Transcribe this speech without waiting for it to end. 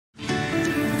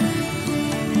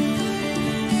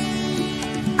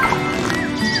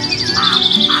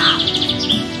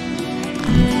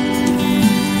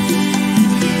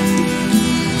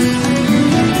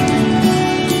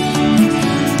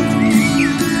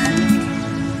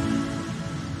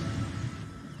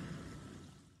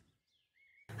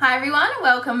Hi everyone,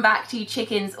 welcome back to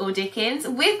Chickens or Dickens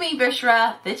with me,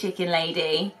 Bushra, the chicken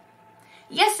lady.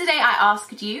 Yesterday I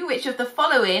asked you which of the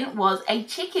following was a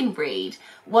chicken breed.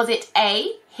 Was it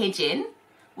A, Higgin,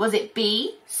 was it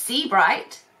B,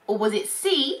 Seabright, or was it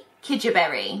C,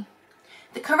 Kidgerberry?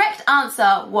 The correct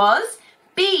answer was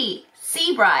B,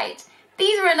 Seabright.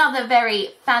 These are another very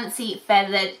fancy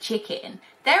feathered chicken.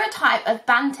 They're a type of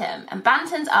bantam, and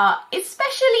bantams are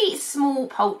especially small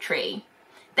poultry.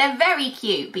 They're very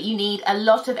cute, but you need a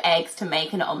lot of eggs to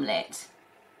make an omelette.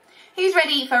 Who's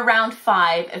ready for round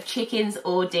 5 of Chickens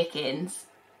or Dickens?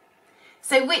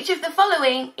 So which of the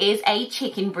following is a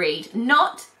chicken breed,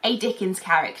 not a Dickens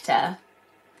character?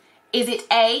 Is it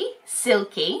A,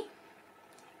 Silky?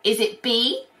 Is it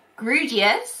B,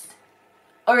 Grugius?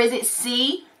 Or is it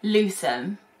C,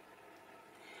 Lewsome?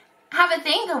 Have a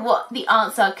think of what the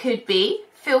answer could be.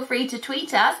 Feel free to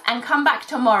tweet us and come back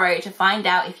tomorrow to find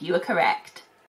out if you are correct.